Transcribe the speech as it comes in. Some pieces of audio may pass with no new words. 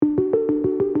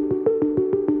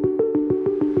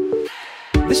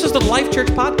This is the Life Church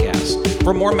Podcast.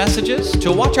 For more messages,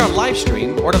 to watch our live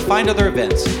stream, or to find other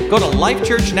events, go to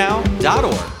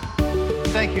lifechurchnow.org.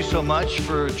 Thank you so much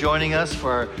for joining us for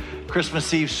our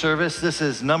Christmas Eve service. This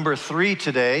is number 3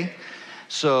 today.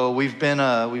 So we've been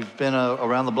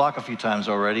around the block a few times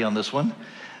already on this one.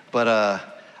 But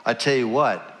I tell you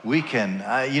what, we can,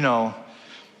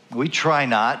 we try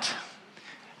not,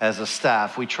 as a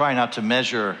staff, we try not to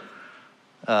measure,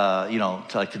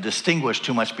 to distinguish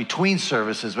too much between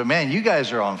services. But man, you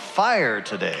guys are on fire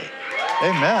today.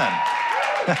 Amen.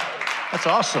 That's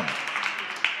awesome.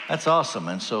 That's awesome.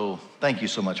 And so thank you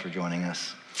so much for joining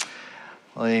us.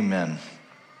 Well, amen.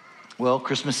 Well,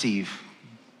 Christmas Eve.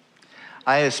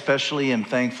 I especially am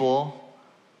thankful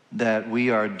that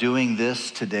we are doing this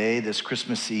today, this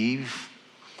Christmas Eve,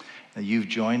 that you've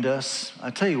joined us.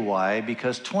 I'll tell you why,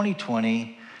 because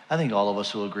 2020, I think all of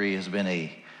us will agree, has been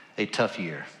a tough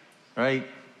year, right?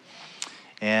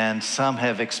 And some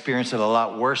have experienced it a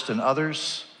lot worse than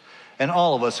others. And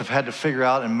all of us have had to figure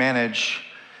out and manage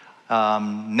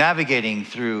navigating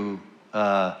through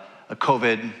a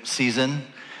COVID season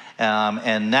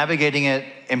and navigating it,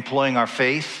 employing our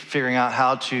faith, figuring out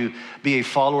how to be a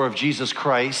follower of Jesus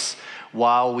Christ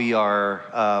while we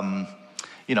are,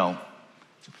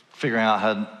 figuring out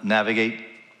how to navigate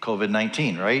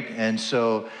COVID-19, right? And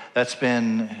so that's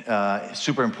been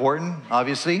super important,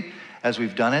 obviously, as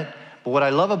we've done it. But what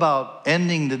I love about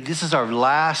this is our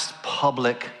last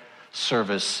public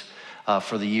service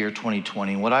for the year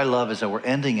 2020. What I love is that we're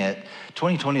ending it.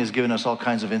 2020 has given us all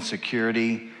kinds of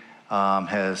insecurity,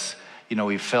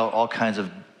 we've felt all kinds of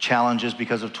challenges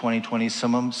because of 2020.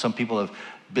 Some people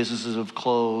businesses have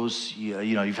closed.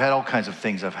 You've had all kinds of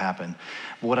things have happened.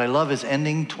 But what I love is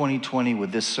ending 2020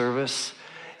 with this service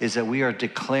is that we are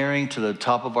declaring to the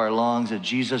top of our lungs that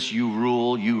Jesus, you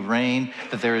rule, you reign,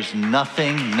 that there is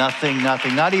nothing, not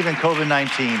even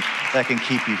COVID-19 that can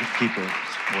keep us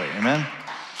away. Amen?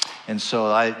 And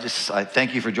so I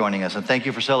thank you for joining us and thank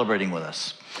you for celebrating with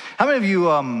us. How many of you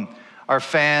are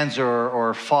fans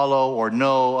or follow or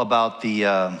know about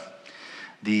the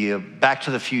Back to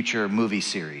the Future movie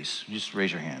series? Just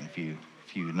raise your hand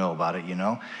if you know about it,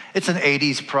 It's an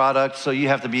 80s product, so you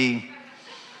have to be,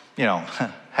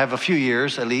 have a few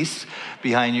years at least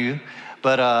behind you.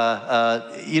 But,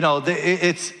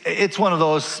 it's one of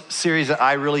those series that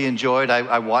I really enjoyed.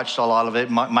 I watched a lot of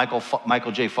it.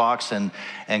 Michael J. Fox and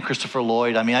Christopher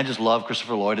Lloyd. I mean, I just love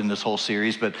Christopher Lloyd in this whole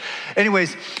series. But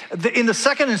anyways, in the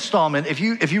second installment, if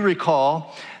you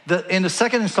recall, in the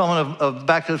second installment of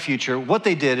Back to the Future, what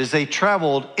they did is they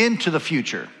traveled into the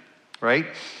future, right?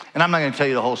 And I'm not going to tell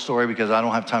you the whole story because I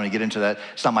don't have time to get into that.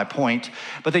 It's not my point.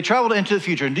 But they traveled into the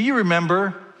future. And do you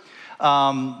remember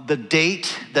the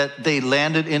date that they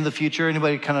landed in the future?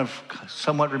 Anybody kind of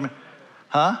somewhat remember?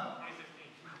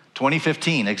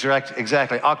 2015,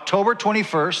 exactly. October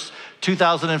 21st,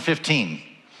 2015.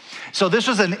 So this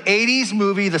was an 80s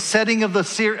movie. The setting of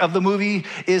the movie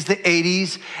is the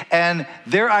 80s. And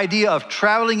their idea of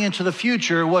traveling into the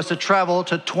future was to travel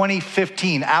to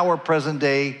 2015, our present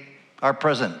day,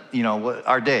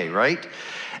 our day, right?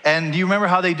 And do you remember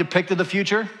how they depicted the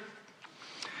future?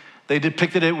 They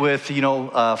depicted it with,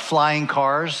 flying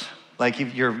cars. Like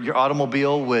if your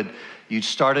automobile you'd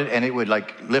start it and it would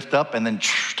like lift up and then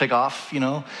take off, They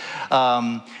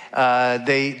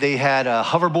had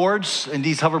hoverboards, and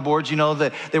these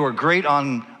hoverboards, they were great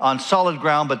on solid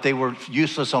ground, but they were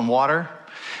useless on water.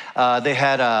 They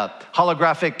had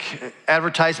holographic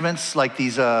advertisements like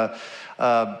these,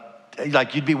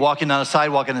 like you'd be walking down a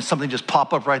sidewalk and then something just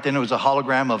pop up right then. It was a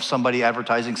hologram of somebody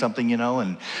advertising something,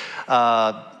 and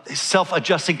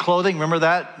self-adjusting clothing. Remember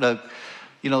that?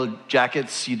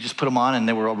 Jackets, you just put them on and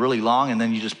they were really long and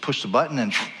then you just push the button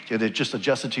and it just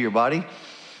adjusted to your body.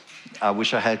 I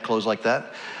wish I had clothes like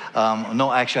that.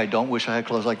 No, actually I don't wish I had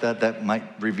clothes like that. That might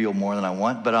reveal more than I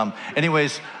want. But so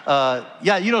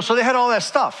they had all that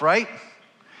stuff, right?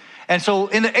 And so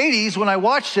in the 80s, when I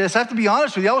watched this, I have to be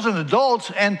honest with you, I was an adult,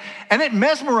 and it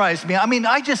mesmerized me. I mean,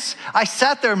 I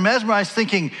sat there mesmerized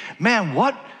thinking, man,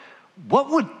 what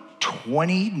would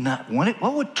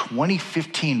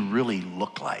 2015 really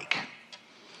look like?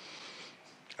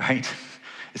 Right?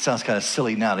 It sounds kind of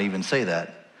silly now to even say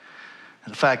that.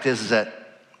 And the fact is that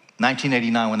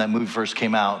 1989, when that movie first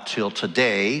came out, till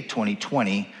today,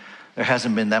 2020, there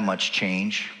hasn't been that much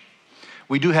change.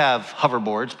 We do have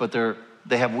hoverboards, but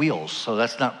they have wheels, so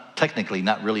that's technically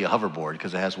not really a hoverboard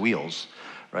because it has wheels,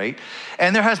 right?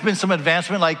 And there has been some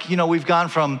advancement, like, we've gone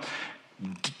from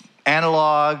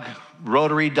analog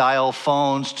rotary dial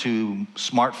phones to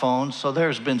smartphones, so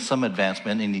there's been some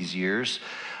advancement in these years.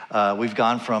 We've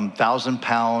gone from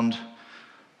 1,000-pound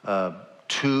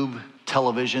tube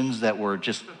televisions that were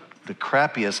just the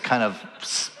crappiest kind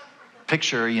of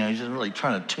picture, you're just really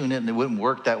trying to tune it and it wouldn't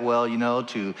work that well,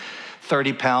 to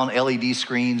 30-pound LED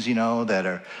screens,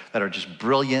 that are just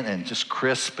brilliant and just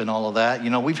crisp and all of that.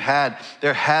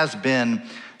 There has been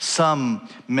some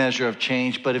measure of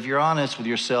change, but if you're honest with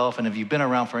yourself and if you've been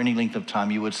around for any length of time,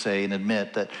 you would say and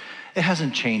admit that it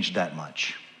hasn't changed that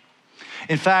much.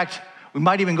 In fact, we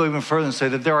might even go even further and say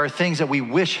that there are things that we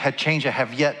wish had changed that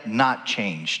have yet not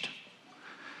changed.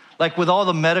 Like with all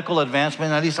the medical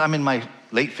advancement, at least I'm in my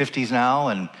late 50s now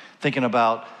and thinking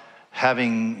about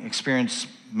having experienced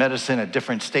medicine at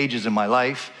different stages in my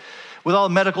life. With all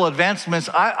the medical advancements,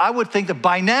 I would think that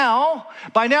by now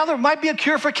there might be a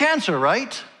cure for cancer,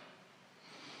 right?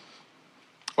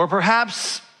 Or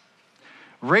perhaps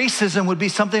racism would be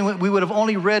something we would have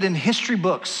only read in history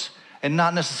books and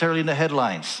not necessarily in the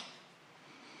headlines.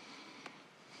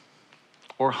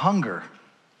 Or hunger.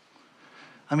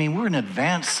 I mean, we're an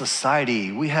advanced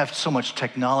society. We have so much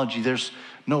technology. There's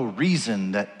no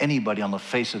reason that anybody on the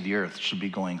face of the earth should be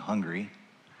going hungry.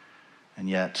 And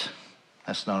yet,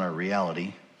 that's not our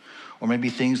reality. Or maybe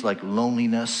things like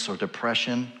loneliness or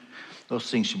depression. Those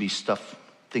things should be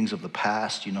things of the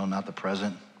past, not the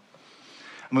present.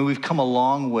 I mean, we've come a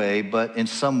long way, but in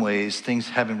some ways, things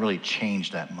haven't really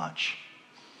changed that much.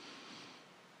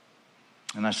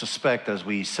 And I suspect as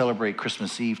we celebrate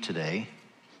Christmas Eve today,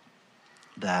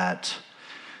 that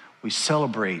we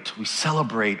celebrate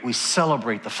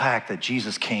the fact that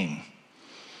Jesus came.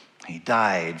 He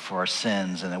died for our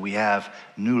sins and that we have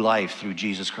new life through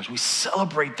Jesus Christ. We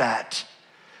celebrate that.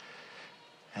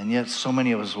 And yet so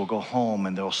many of us will go home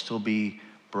and there'll still be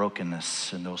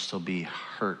brokenness and there'll still be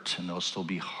hurt and there'll still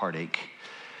be heartache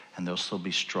and there'll still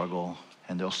be struggle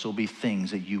and there'll still be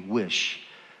things that you wish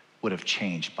would have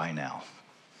changed by now.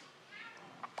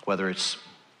 Whether it's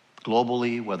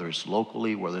globally, whether it's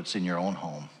locally, whether it's in your own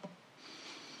home.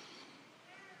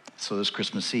 So this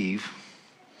Christmas Eve,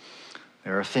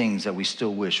 there are things that we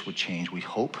still wish would change. We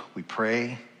hope, we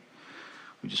pray,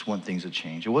 we just want things to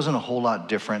change. It wasn't a whole lot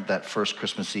different that first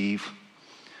Christmas Eve.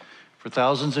 For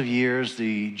thousands of years,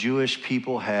 the Jewish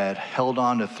people had held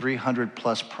on to 300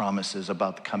 plus promises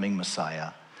about the coming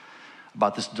Messiah,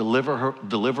 about this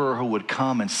deliverer who would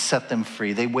come and set them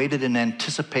free. They waited in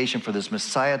anticipation for this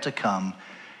Messiah to come,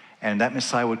 and that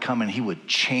Messiah would come and he would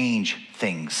change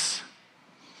things.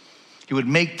 He would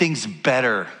make things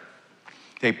better.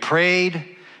 They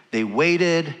prayed, they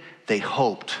waited, they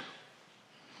hoped.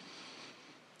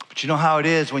 But you know how it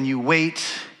is when you wait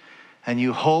and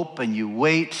you hope and you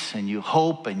wait and you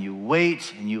hope and you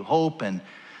wait and you hope, and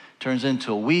it turns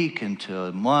into a week, into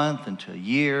a month, into a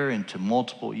year, into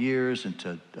multiple years,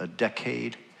 into a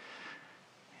decade.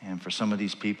 And for some of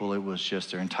these people, it was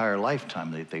just their entire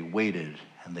lifetime. They waited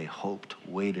and they hoped,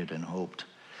 waited and hoped.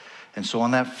 And so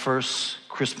on that first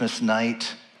Christmas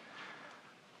night,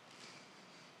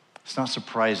 it's not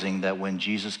surprising that when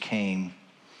Jesus came,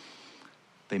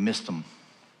 they missed him.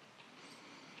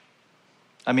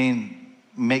 I mean,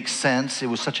 makes sense. It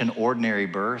was such an ordinary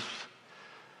birth.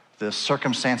 The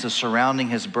circumstances surrounding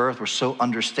his birth were so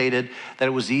understated that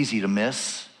it was easy to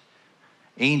miss.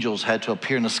 Angels had to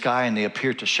appear in the sky, and they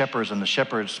appeared to shepherds, and the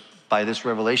shepherds, by this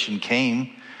revelation,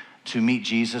 came to meet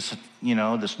Jesus,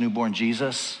 this newborn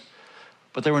Jesus.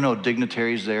 But there were no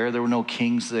dignitaries there. There were no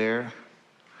kings there.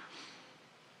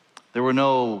 There were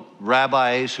no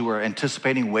rabbis who were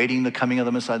anticipating, waiting the coming of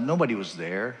the Messiah. Nobody was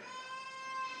there.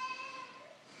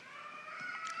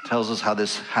 Tells us how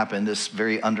this happened. This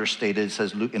very understated. It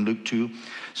says in Luke 2.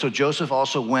 So Joseph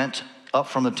also went up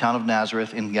from the town of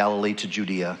Nazareth in Galilee to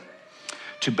Judea,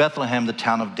 to Bethlehem, the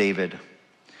town of David,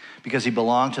 because he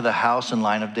belonged to the house and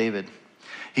line of David.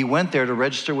 He went there to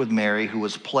register with Mary, who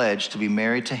was pledged to be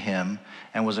married to him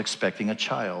and was expecting a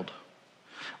child.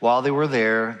 While they were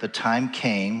there, the time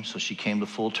came, so she came to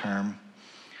full term.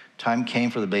 Time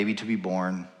came for the baby to be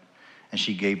born, and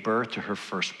she gave birth to her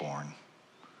firstborn,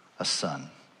 a son.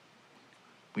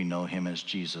 We know him as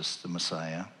Jesus, the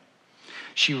Messiah.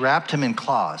 She wrapped him in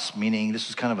cloths, meaning this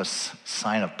was kind of a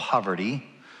sign of poverty.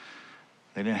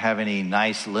 They didn't have any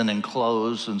nice linen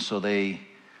clothes, and so they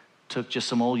took just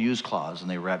some old used cloths and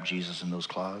they wrapped Jesus in those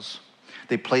cloths.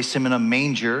 They placed him in a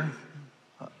manger,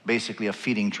 basically a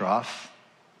feeding trough,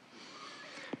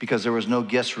 because there was no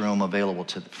guest room available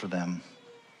for them.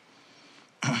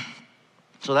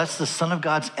 So that's the Son of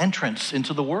God's entrance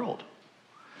into the world.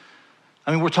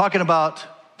 I mean, we're talking about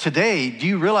today. Do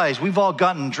you realize we've all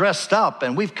gotten dressed up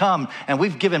and we've come and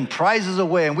we've given prizes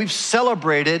away and we've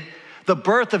celebrated the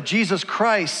birth of Jesus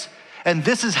Christ, and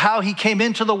this is how he came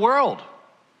into the world.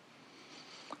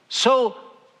 So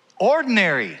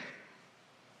ordinary.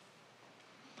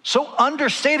 So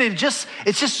understated,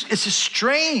 it's just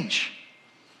strange.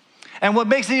 And what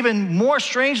makes it even more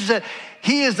strange is that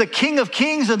he is the King of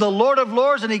Kings and the Lord of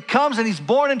Lords, and he comes and he's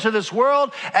born into this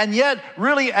world, and yet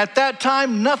really at that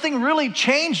time, nothing really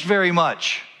changed very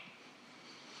much.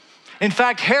 In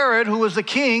fact, Herod, who was the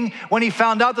king, when he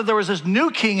found out that there was this new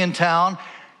king in town,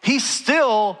 he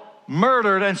still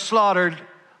murdered and slaughtered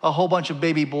a whole bunch of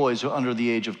baby boys who were under the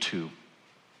age of 2.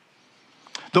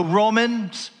 The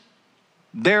Romans,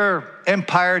 their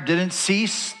empire didn't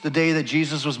cease the day that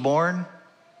Jesus was born.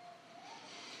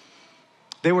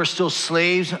 They were still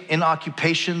slaves in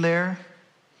occupation there.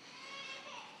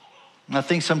 And I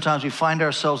think sometimes we find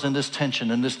ourselves in this tension,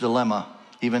 in this dilemma,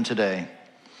 even today.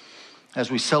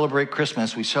 As we celebrate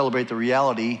Christmas, we celebrate the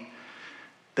reality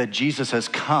that Jesus has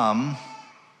come.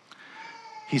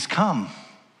 He's come.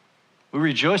 We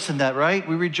rejoice in that, right?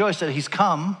 We rejoice that he's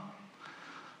come.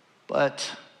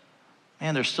 But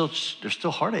man, there's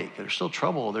still heartache, there's still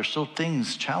trouble, there's still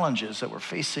things, challenges that we're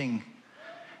facing.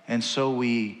 And so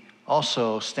we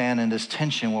also stand in this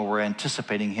tension where we're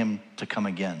anticipating him to come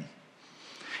again.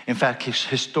 In fact,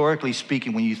 historically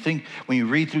speaking, when you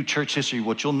read through church history,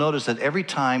 what you'll notice that every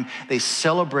time they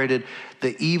celebrated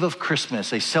the eve of Christmas,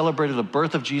 they celebrated the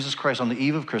birth of Jesus Christ on the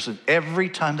eve of Christmas, every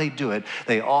time they do it,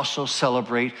 they also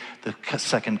celebrate the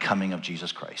second coming of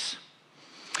Jesus Christ.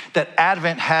 That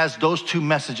Advent has those two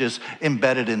messages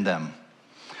embedded in them.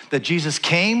 That Jesus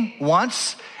came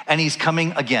once and he's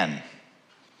coming again.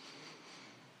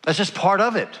 That's just part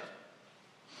of it.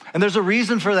 And there's a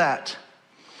reason for that.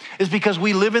 It's because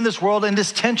we live in this world, in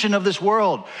this tension of this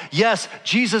world. Yes,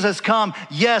 Jesus has come.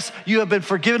 Yes, you have been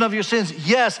forgiven of your sins.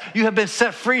 Yes, you have been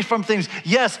set free from things.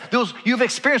 Yes, you've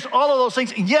experienced all of those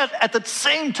things. And yet, at the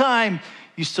same time,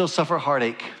 you still suffer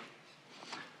heartache.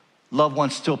 Loved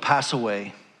ones still pass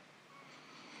away.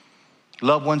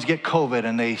 Loved ones get COVID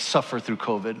and they suffer through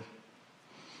COVID.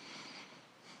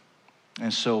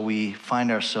 And so we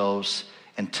find ourselves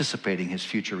anticipating his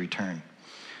future return.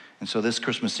 And so this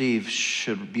Christmas Eve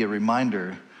should be a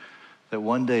reminder that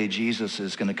one day Jesus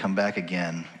is going to come back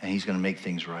again and he's going to make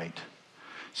things right.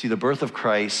 See, the birth of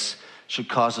Christ should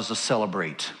cause us to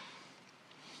celebrate.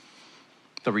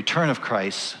 The return of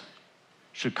Christ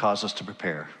should cause us to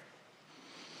prepare.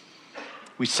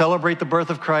 We celebrate the birth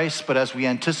of Christ, but as we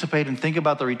anticipate and think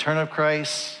about the return of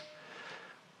Christ,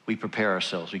 we prepare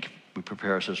ourselves. We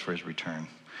prepare ourselves for his return.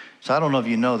 So I don't know if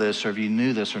you know this or if you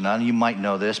knew this or not, you might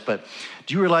know this, but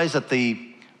do you realize that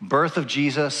the birth of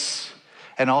Jesus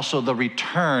and also the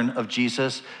return of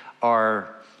Jesus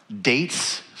are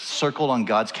dates circled on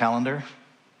God's calendar?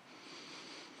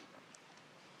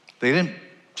 They didn't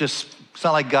just, it's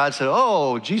not like God said,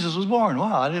 oh, Jesus was born.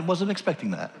 Wow, I wasn't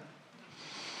expecting that.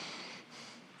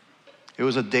 It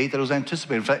was a date that was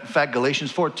anticipated. In fact,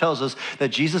 Galatians 4 tells us that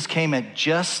Jesus came at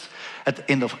just,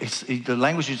 the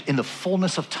language is in the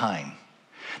fullness of time.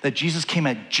 That Jesus came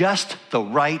at just the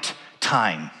right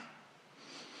time.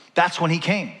 That's when he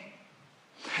came.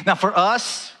 Now for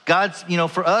us,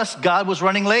 God was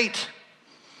running late.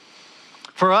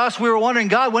 For us, we were wondering,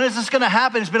 God, when is this going to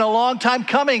happen? It's been a long time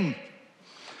coming.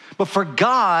 But for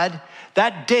God,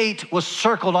 that date was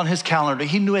circled on his calendar.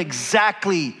 He knew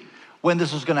exactly when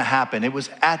this was going to happen. It was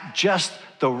at just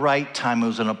the right time. It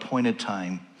was an appointed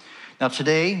time. Now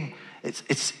today,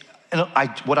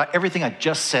 everything I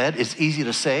just said is easy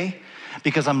to say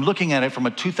because I'm looking at it from a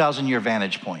 2,000-year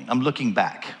vantage point. I'm looking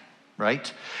back,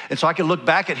 right? And so I could look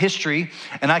back at history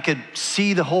and I could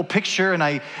see the whole picture and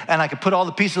I could put all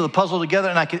the pieces of the puzzle together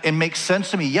and it makes sense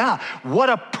to me. Yeah,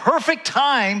 what a perfect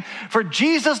time for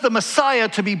Jesus the Messiah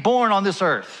to be born on this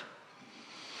earth.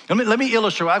 Let me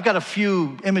illustrate. I've got a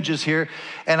few images here,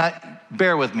 and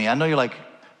bear with me. I know you're like,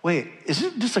 wait,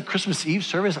 isn't this a Christmas Eve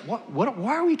service?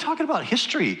 Why are we talking about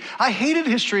history? I hated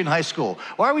history in high school.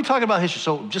 Why are we talking about history?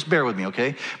 So just bear with me,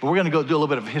 okay? But we're going to go do a little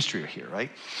bit of history here, right?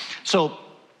 So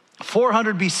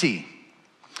 400 BC.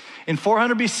 In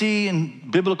 400 BC,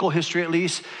 in biblical history at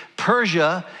least,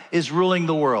 Persia is ruling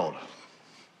the world.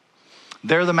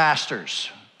 They're the masters.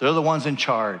 They're the ones in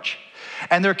charge.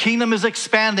 And their kingdom is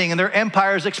expanding and their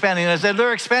empire is expanding. And as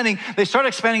they're expanding, they start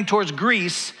expanding towards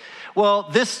Greece. Well,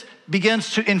 this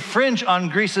begins to infringe on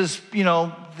Greece's,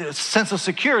 sense of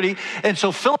security. And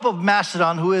so Philip of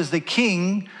Macedon, who is the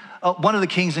king, one of the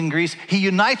kings in Greece, he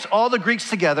unites all the Greeks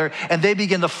together and they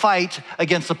begin to fight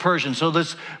against the Persians. So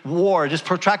this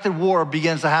protracted war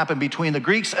begins to happen between the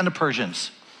Greeks and the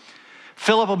Persians.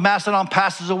 Philip of Macedon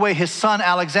passes away. His son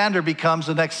Alexander becomes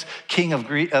the next king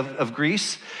of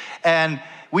Greece. And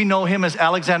we know him as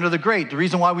Alexander the Great. The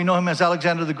reason why we know him as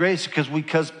Alexander the Great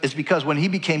is because when he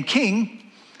became king,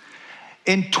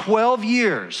 In 12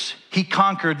 years, he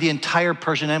conquered the entire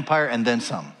Persian Empire and then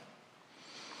some.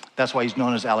 That's why he's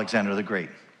known as Alexander the Great.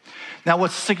 Now,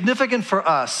 what's significant for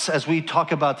us as we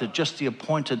talk about just the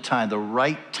appointed time, the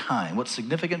right time, what's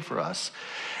significant for us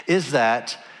is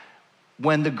that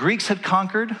when the Greeks had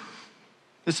conquered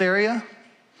this area,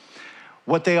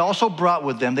 what they also brought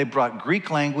with them, they brought Greek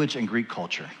language and Greek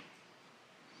culture.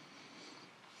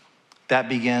 That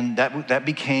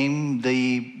became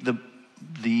the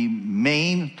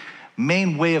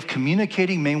main way of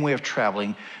communicating, main way of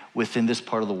traveling within this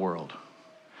part of the world.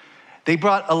 They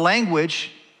brought a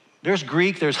language. There's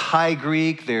Greek, there's High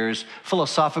Greek, there's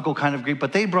philosophical kind of Greek,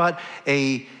 but they brought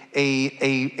a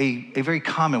very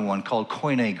common one called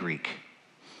Koine Greek.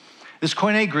 This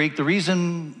Koine Greek, the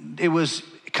reason it was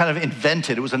kind of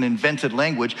invented, it was an invented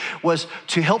language, was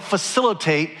to help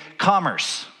facilitate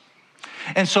commerce.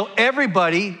 And so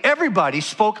everybody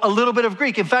spoke a little bit of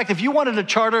Greek. In fact, if you wanted to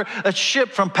charter a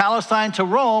ship from Palestine to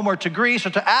Rome or to Greece or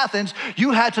to Athens,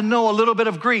 you had to know a little bit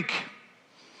of Greek.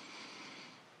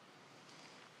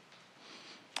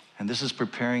 And this is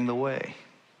preparing the way.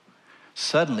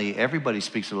 Suddenly, everybody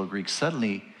speaks a little Greek.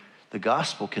 Suddenly, the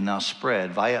gospel can now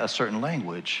spread via a certain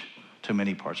language to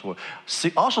many parts of the world.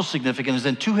 Also significant is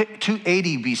in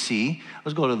 280 BC,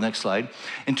 let's go to the next slide.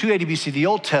 In 280 BC, the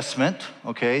Old Testament,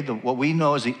 okay, what we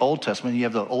know as the Old Testament, you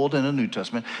have the Old and the New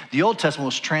Testament. The Old Testament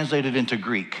was translated into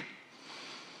Greek.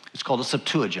 It's called a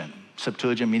Septuagint.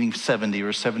 Septuagint meaning 70,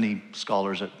 or 70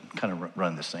 scholars that kind of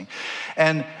run this thing.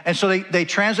 And so they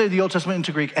translated the Old Testament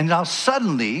into Greek, and now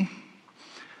suddenly,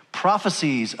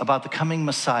 prophecies about the coming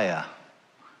Messiah,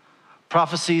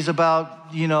 prophecies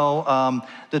about,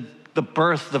 the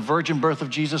virgin birth of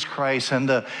Jesus Christ and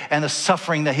the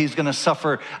suffering that he's going to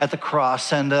suffer at the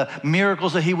cross and the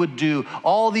miracles that he would do.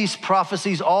 All these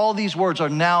prophecies, all these words are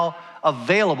now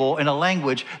available in a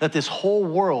language that this whole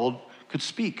world could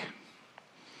speak.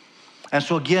 And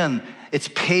so again, it's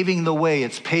paving the way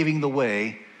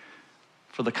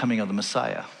for the coming of the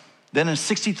Messiah. Then in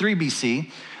 63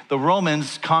 BC, the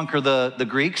Romans conquer the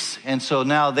Greeks, and so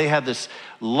now they have this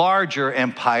larger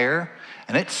empire,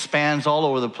 and it spans all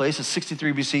over the place. It's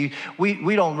 63 BC.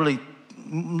 We don't really,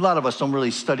 a lot of us don't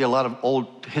really study a lot of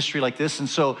old history like this. And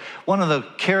so one of the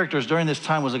characters during this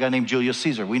time was a guy named Julius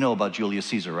Caesar. We know about Julius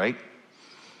Caesar, right?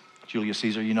 Julius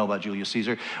Caesar, you know about Julius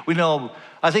Caesar.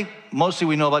 I think mostly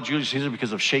we know about Julius Caesar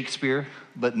because of Shakespeare,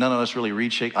 but none of us really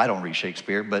read Shakespeare. I don't read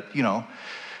Shakespeare, but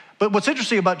But what's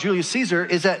interesting about Julius Caesar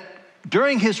is that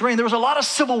during his reign, there was a lot of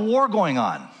civil war going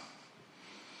on.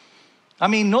 I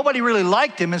mean, nobody really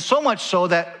liked him, and so much so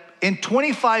that in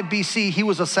 25 BC, he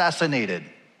was assassinated.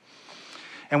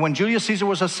 And when Julius Caesar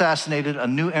was assassinated, a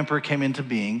new emperor came into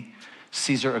being,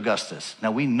 Caesar Augustus.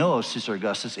 Now, we know Caesar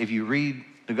Augustus. If you read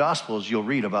the Gospels, you'll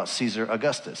read about Caesar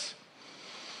Augustus.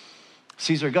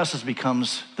 Caesar Augustus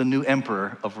becomes the new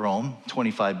emperor of Rome,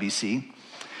 25 BC.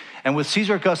 And with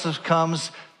Caesar Augustus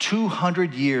comes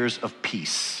 200 years of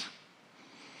peace.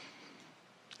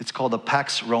 It's called the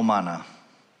Pax Romana.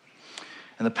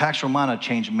 And the Pax Romana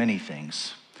changed many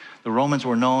things. The Romans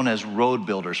were known as road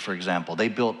builders, for example. They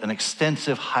built an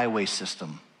extensive highway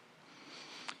system.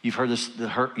 You've heard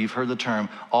the term,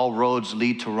 all roads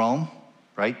lead to Rome,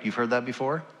 right? You've heard that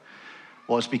before?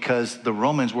 Well, it's because the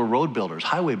Romans were road builders,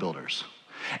 highway builders.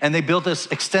 And they built this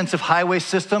extensive highway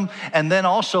system. And then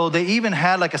also they even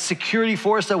had like a security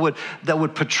force that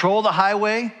would patrol the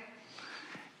highway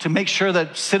to make sure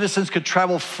that citizens could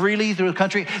travel freely through the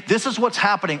country. This is what's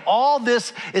happening. All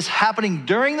this is happening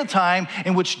during the time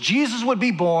in which Jesus would be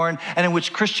born and in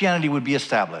which Christianity would be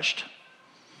established.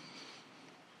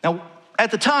 Now,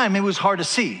 at the time, it was hard to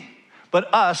see.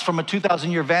 But us, from a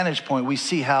 2,000-year vantage point, we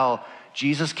see how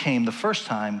Jesus came the first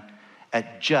time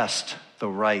at just the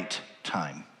right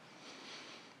time.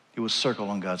 It was circled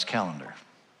on God's calendar.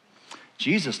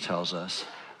 Jesus tells us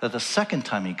that the second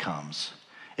time he comes,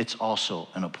 it's also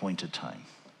an appointed time.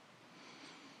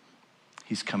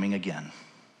 He's coming again.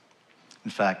 In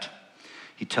fact,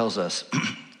 he tells us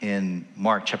in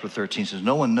Mark chapter 13, says,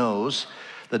 no one knows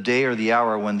the day or the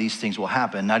hour when these things will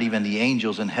happen, not even the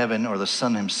angels in heaven or the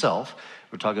Son himself.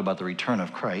 We're talking about the return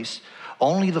of Christ.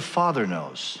 Only the Father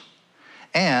knows.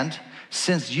 And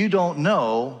since you don't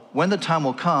know when the time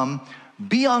will come,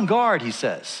 be on guard, he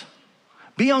says.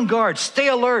 Be on guard, stay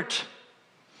alert.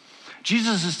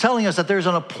 Jesus is telling us that there's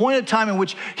an appointed time in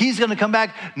which he's going to come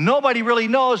back. Nobody really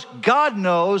knows. God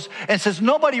knows. And since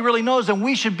nobody really knows, then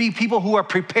we should be people who are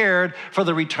prepared for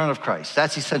the return of Christ.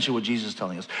 That's essentially what Jesus is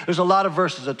telling us. There's a lot of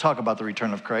verses that talk about the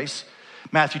return of Christ.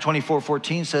 Matthew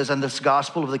 24:14 says, and this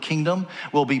gospel of the kingdom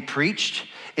will be preached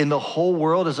in the whole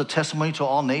world as a testimony to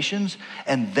all nations,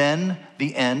 and then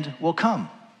the end will come.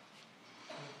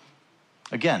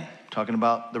 Again, talking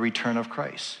about the return of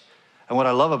Christ. And what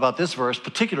I love about this verse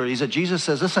particularly is that Jesus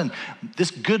says, listen,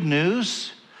 this good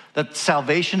news that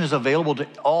salvation is available to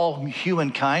all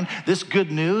humankind, this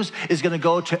good news is going to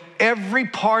go to every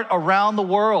part around the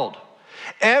world.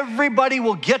 Everybody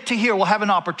will get to hear, will have an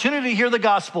opportunity to hear the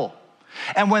gospel.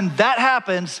 And when that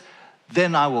happens,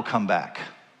 then I will come back.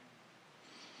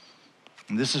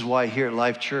 And this is why here at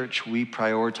Life Church, we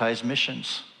prioritize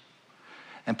missions.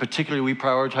 And particularly, we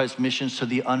prioritize missions to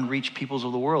the unreached peoples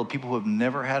of the world, people who have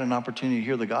never had an opportunity to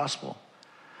hear the gospel,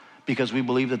 because we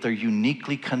believe that they're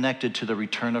uniquely connected to the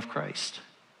return of Christ.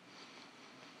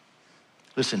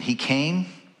 Listen, he came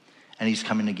and he's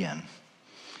coming again.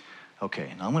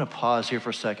 Okay, now I'm going to pause here for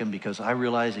a second because I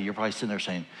realize that you're probably sitting there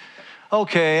saying,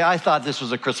 okay, I thought this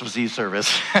was a Christmas Eve service.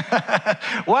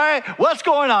 Why? What's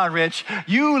going on, Rich?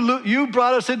 You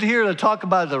brought us into here to talk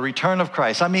about the return of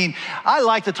Christ. I mean, I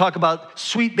like to talk about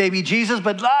sweet baby Jesus,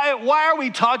 but why are we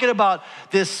talking about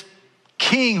this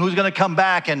king who's going to come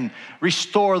back and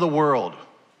restore the world?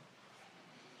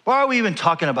 Why are we even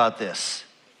talking about this?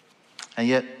 And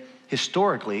yet,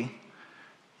 historically,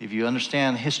 if you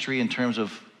understand history in terms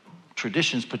of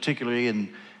traditions, particularly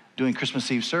in doing Christmas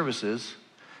Eve services,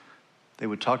 they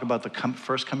would talk about the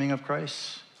first coming of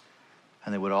Christ,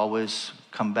 and they would always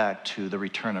come back to the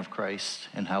return of Christ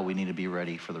and how we need to be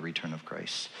ready for the return of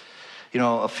Christ. You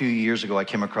know, a few years ago, I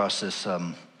came across this,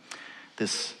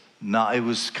 it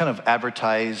was kind of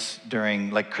advertised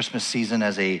during like Christmas season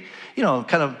as a,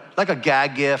 kind of like a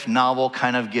gag gift, novel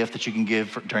kind of gift that you can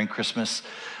give during Christmas.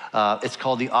 It's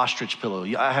called the ostrich pillow.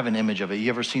 I have an image of it. You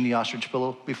ever seen the ostrich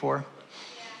pillow before?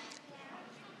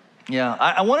 Yeah,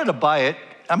 I wanted to buy it.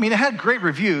 I mean, it had great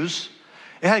reviews.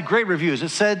 It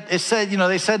said, they said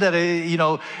that,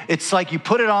 it's like you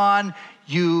put it on,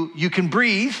 you can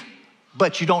breathe,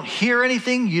 but you don't hear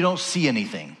anything, you don't see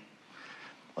anything.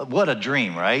 What a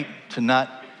dream, right?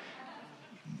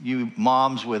 You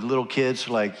moms with little kids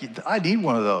are like, I need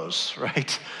one of those,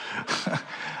 right?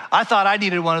 I thought I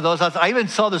needed one of those. I even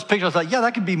saw this picture. I thought, yeah,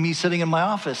 that could be me sitting in my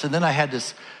office. And then I had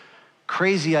this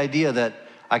crazy idea that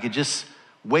I could just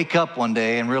wake up one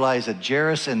day and realize that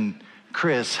Jairus and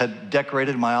Chris had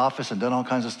decorated my office and done all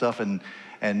kinds of stuff and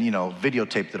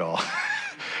videotaped it all.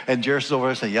 And Jairus is over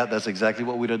there saying, yeah, that's exactly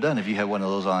what we'd have done if you had one of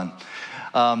those on.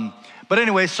 But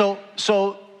anyway, so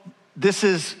this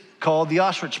is called the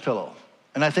ostrich pillow.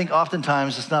 And I think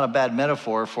oftentimes it's not a bad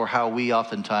metaphor for how we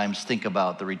oftentimes think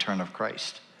about the return of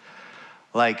Christ.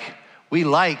 Like, we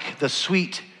like the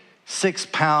sweet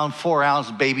 6-pound,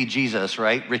 4-ounce baby Jesus,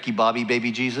 right? Ricky Bobby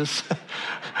baby Jesus.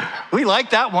 We like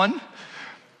that one.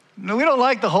 No, we don't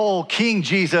like the whole King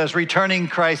Jesus, returning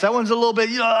Christ. That one's a little bit,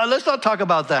 let's not talk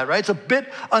about that, right? It's a bit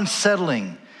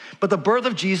unsettling. But the birth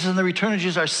of Jesus and the return of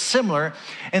Jesus are similar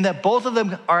in that both of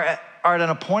them are at an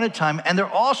appointed time, and they're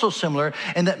also similar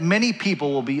in that many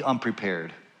people will be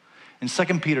unprepared. In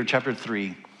 2 Peter chapter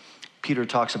 3, Peter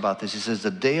talks about this. He says, the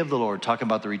day of the Lord, talking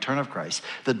about the return of Christ,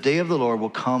 the day of the Lord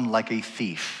will come like a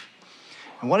thief.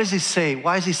 And what does he say?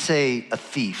 Why does he say a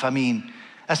thief? I mean,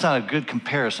 that's not a good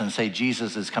comparison to say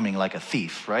Jesus is coming like a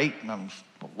thief, right?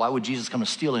 Why would Jesus come to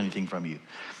steal anything from you?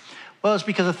 Well, it's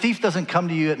because a thief doesn't come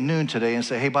to you at noon today and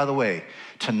say, hey, by the way,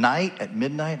 tonight at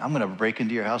midnight, I'm going to break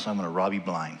into your house and I'm going to rob you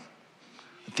blind.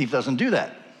 The thief doesn't do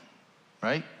that,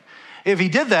 right? If he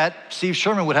did that, Steve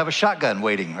Sherman would have a shotgun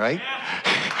waiting, right?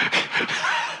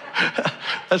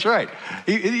 That's right.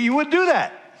 He wouldn't do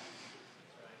that.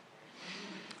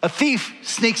 A thief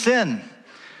sneaks in.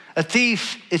 A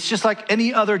thief, it's just like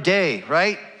any other day,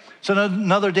 right? So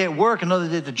another day at work, another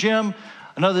day at the gym,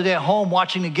 another day at home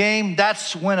watching the game.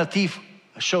 That's when a thief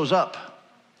shows up.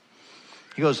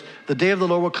 He goes, the day of the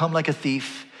Lord will come like a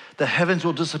thief. The heavens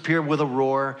will disappear with a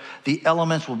roar. The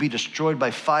elements will be destroyed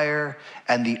by fire,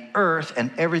 and the earth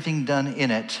and everything done in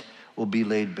it will be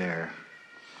laid bare.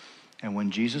 And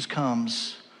when Jesus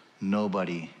comes,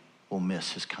 nobody will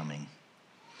miss his coming.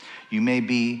 You may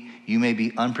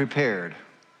be unprepared,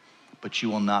 but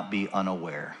you will not be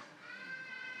unaware.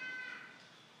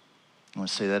 I'm going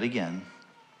to say that again.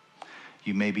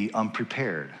 You may be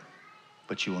unprepared,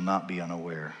 but you will not be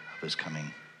unaware of his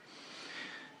coming.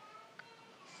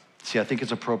 See, I think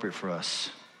it's appropriate for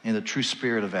us in the true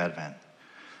spirit of Advent,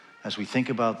 as we think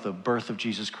about the birth of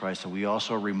Jesus Christ, that we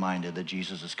also are reminded that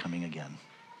Jesus is coming again.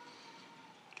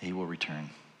 He will return.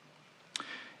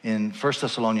 In 1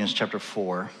 Thessalonians chapter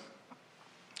 4,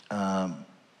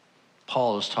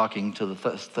 Paul is talking to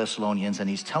the Thessalonians, and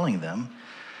he's telling them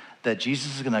that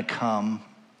Jesus is going to come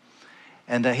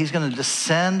and that he's going to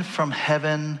descend from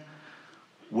heaven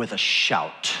with a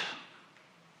shout.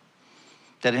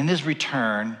 That in his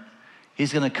return,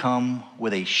 he's going to come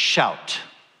with a shout.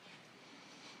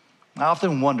 I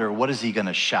often wonder, what is he going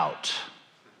to shout,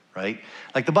 right?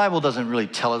 Like the Bible doesn't really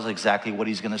tell us exactly what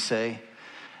he's going to say.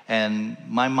 And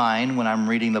my mind, when I'm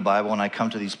reading the Bible and I come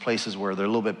to these places where they're a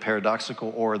little bit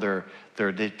paradoxical or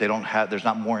they don't have, there's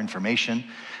not more information,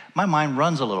 my mind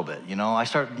runs a little bit, I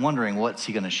start wondering, what's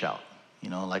he going to shout?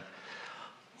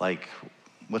 Like,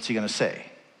 what's he going to say?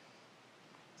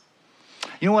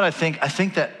 You know what I think? I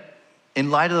think that in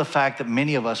light of the fact that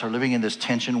many of us are living in this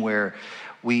tension where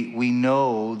we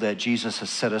know that Jesus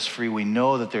has set us free. We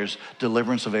know that there's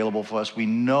deliverance available for us. We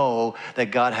know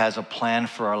that God has a plan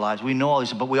for our lives. We know all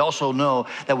these, but we also know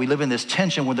that we live in this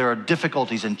tension where there are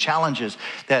difficulties and challenges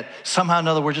that somehow or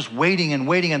another we're just waiting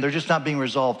and they're just not being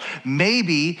resolved.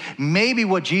 Maybe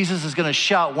what Jesus is going to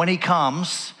shout when he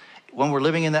comes, when we're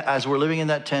living in that, as we're living in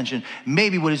that tension,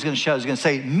 maybe what he's going to shout is going to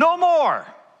say, no more.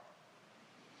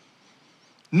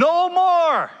 No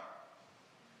more.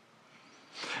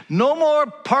 No more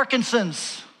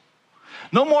Parkinson's,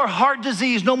 no more heart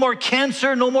disease, no more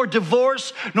cancer, no more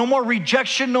divorce, no more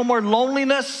rejection, no more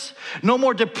loneliness, no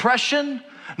more depression,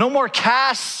 no more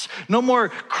casts, no more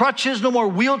crutches, no more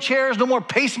wheelchairs, no more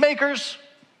pacemakers,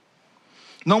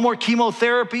 no more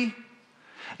chemotherapy,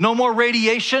 no more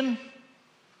radiation,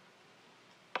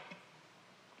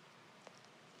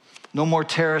 no more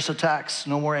terrorist attacks,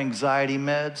 no more anxiety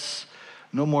meds,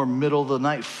 no more middle of the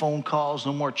night phone calls,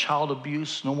 no more child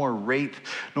abuse, no more rape,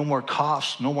 no more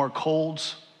coughs, no more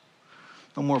colds,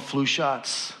 no more flu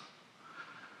shots,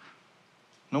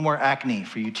 no more acne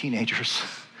for you teenagers,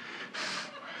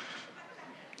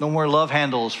 no more love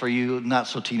handles for you not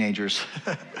so teenagers,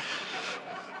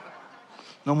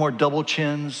 no more double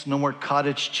chins, no more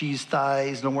cottage cheese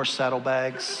thighs, no more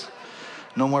saddlebags,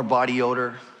 no more body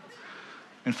odor.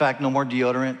 In fact, no more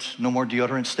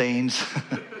deodorant stains.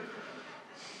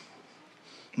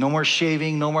 No more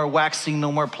shaving, no more waxing, no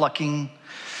more plucking,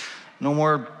 no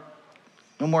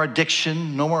more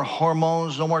addiction, no more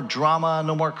hormones, no more drama,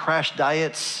 no more crash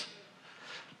diets,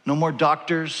 no more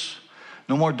doctors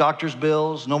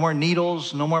bills, no more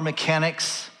needles, no more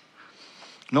mechanics,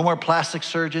 no more plastic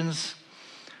surgeons,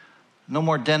 no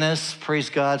more dentists. Praise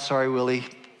God, sorry Willie,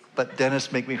 but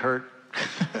dentists make me hurt.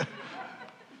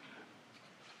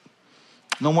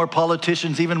 No more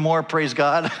politicians, even more, praise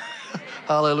God.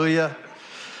 Hallelujah.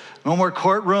 No more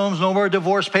courtrooms, no more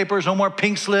divorce papers, no more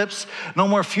pink slips, no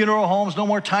more funeral homes, no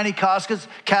more tiny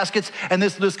caskets, and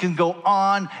this list can go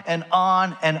on and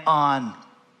on and on.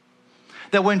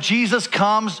 That when Jesus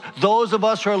comes, those of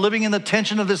us who are living in the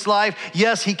tension of this life,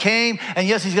 yes, he came, and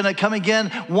yes, he's gonna come again.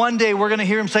 One day we're gonna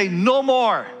hear him say, no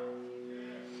more.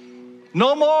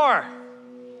 No more.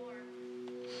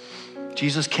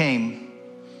 Jesus came,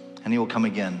 and he will come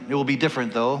again. It will be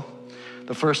different though.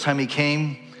 The first time he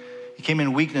came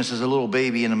in weakness as a little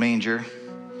baby in a manger.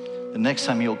 The next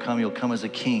time he'll come as a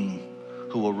king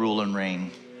who will rule and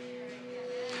reign.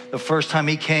 The first time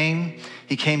he came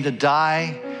to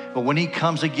die, but when he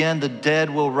comes again, the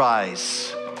dead will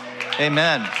rise.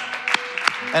 Amen.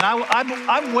 And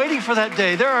I'm waiting for that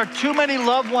day. There are too many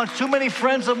loved ones, too many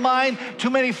friends of mine,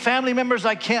 too many family members.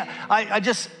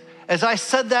 As I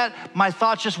said that, my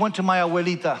thoughts just went to my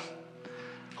abuelita,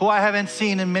 who I haven't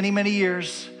seen in many, many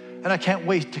years. And I can't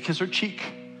wait to kiss her cheek.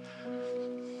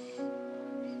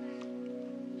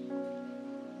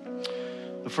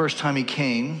 The first time he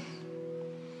came,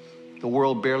 the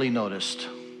world barely noticed.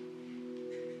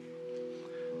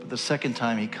 But the second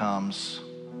time he comes,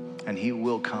 and he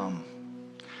will come,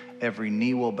 every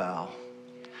knee will bow,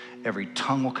 every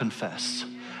tongue will confess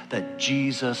that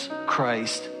Jesus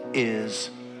Christ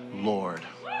is Lord.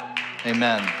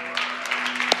 Amen.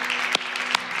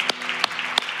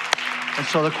 And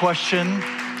so the question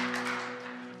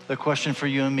for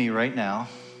you and me right now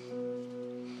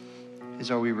is,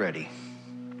 are we ready?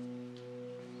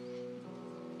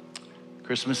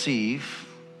 Christmas Eve,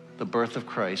 the birth of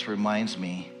Christ, reminds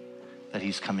me that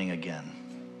he's coming again,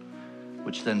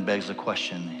 which then begs the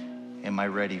question, am I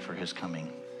ready for his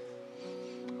coming?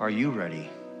 Are you ready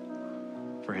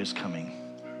for his coming?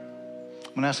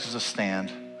 I'm gonna ask us to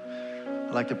stand.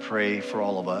 I'd like to pray for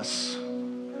all of us.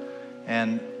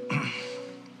 And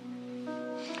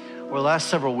over the last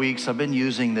several weeks, I've been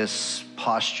using this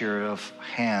posture of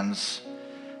hands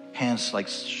like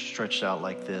stretched out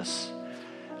like this.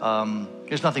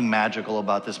 There's nothing magical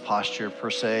about this posture per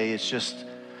se.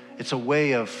 It's a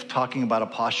way of talking about a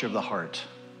posture of the heart.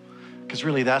 Because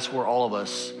really that's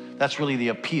really the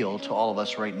appeal to all of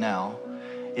us right now,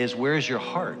 is where's your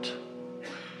heart?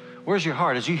 Where's your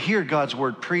heart? As you hear God's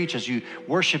word preached, as you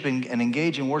worship and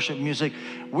engage in worship music,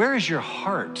 where is your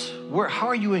heart? How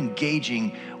are you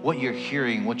engaging what you're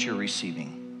hearing, what you're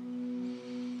receiving?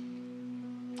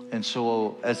 And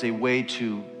so as a way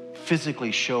to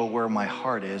physically show where my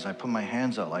heart is, I put my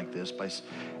hands out like this,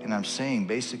 and I'm saying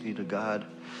basically to God,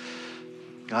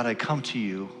 God, I come to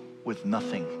you with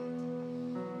nothing.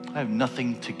 I have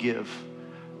nothing to give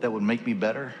that would make me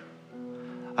better.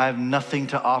 I have nothing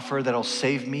to offer that'll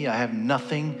save me. I have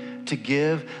nothing to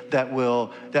give that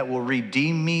will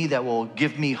redeem me, that will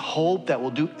give me hope, that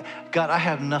will do. God, I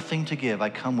have nothing to give. I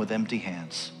come with empty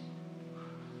hands.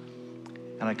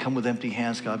 And I come with empty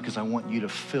hands, God, because I want you to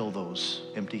fill those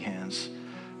empty hands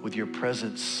with your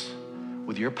presence,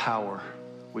 with your power,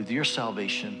 with your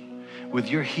salvation, with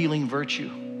your healing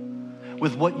virtue,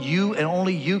 with what you and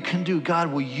only you can do.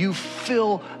 God, will you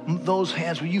fill those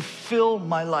hands? Will you fill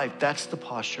my life? That's the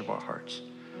posture of our hearts.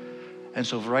 And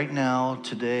so right now,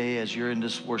 today, as you're in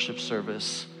this worship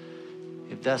service,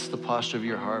 if that's the posture of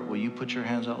your heart, will you put your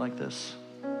hands out like this?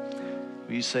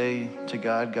 Will you say to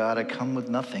God, God, I come with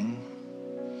nothing,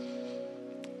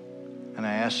 and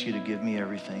I ask you to give me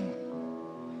everything.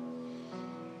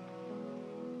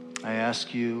 I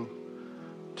ask you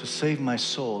to save my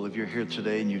soul if you're here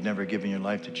today and you've never given your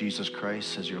life to Jesus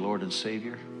Christ as your Lord and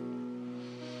Savior.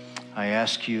 I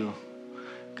ask you,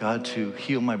 God, to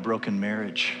heal my broken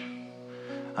marriage.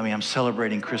 I mean, I'm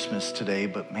celebrating Christmas today,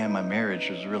 but man, my marriage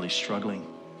is really struggling.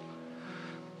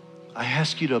 I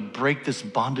ask you to break this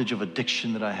bondage of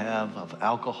addiction that I have, of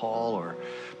alcohol or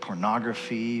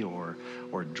pornography or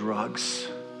drugs.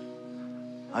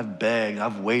 I've begged,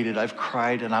 I've waited, I've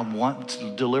cried, and I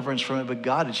want deliverance from it, but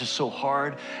God, it's just so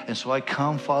hard. And so I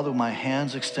come, Father, with my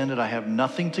hands extended. I have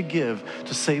nothing to give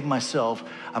to save myself.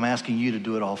 I'm asking you to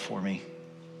do it all for me.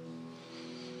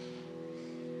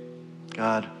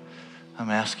 God, I'm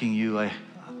asking you,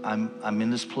 I'm in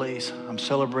this place. I'm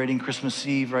celebrating Christmas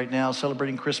Eve right now,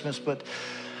 celebrating Christmas, but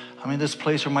I'm in this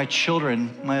place where my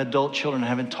children, my adult children,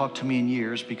 haven't talked to me in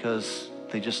years because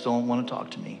they just don't want to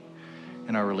talk to me.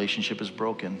 And our relationship is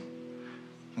broken.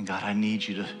 And God, I need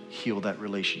you to heal that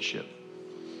relationship.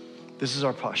 This is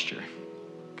our posture.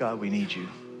 God, we need you.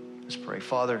 Let's pray.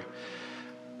 Father,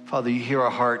 you hear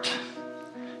our heart.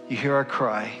 You hear our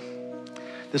cry.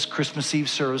 This Christmas Eve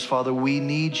service, Father, we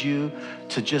need you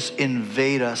to just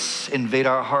invade us, invade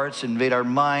our hearts, invade our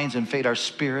minds, invade our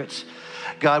spirits.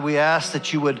 God, we ask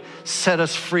that you would set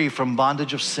us free from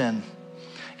bondage of sin.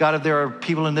 God, if there are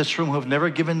people in this room who have never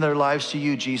given their lives to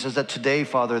you, Jesus, that today,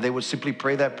 Father, they would simply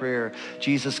pray that prayer.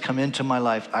 Jesus, come into my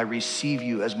life. I receive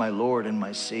you as my Lord and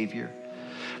my Savior.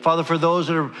 Father, for those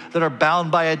that are bound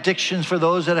by addictions, for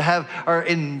those that are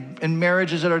in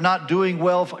marriages that are not doing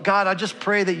well, God, I just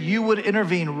pray that you would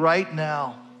intervene right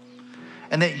now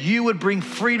and that you would bring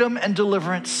freedom and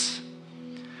deliverance.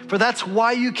 For that's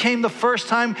why you came the first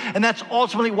time, and that's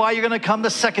ultimately why you're going to come the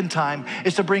second time,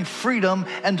 is to bring freedom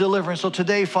and deliverance. So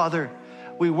today, Father,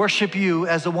 we worship you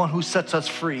as the one who sets us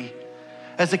free,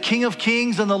 as the King of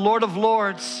Kings and the Lord of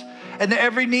Lords. And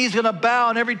every knee is going to bow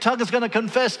and every tongue is going to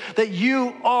confess that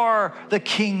you are the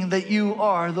King, that you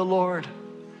are the Lord.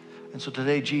 And so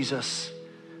today, Jesus,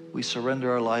 we surrender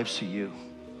our lives to you.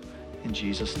 In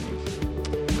Jesus'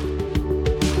 name.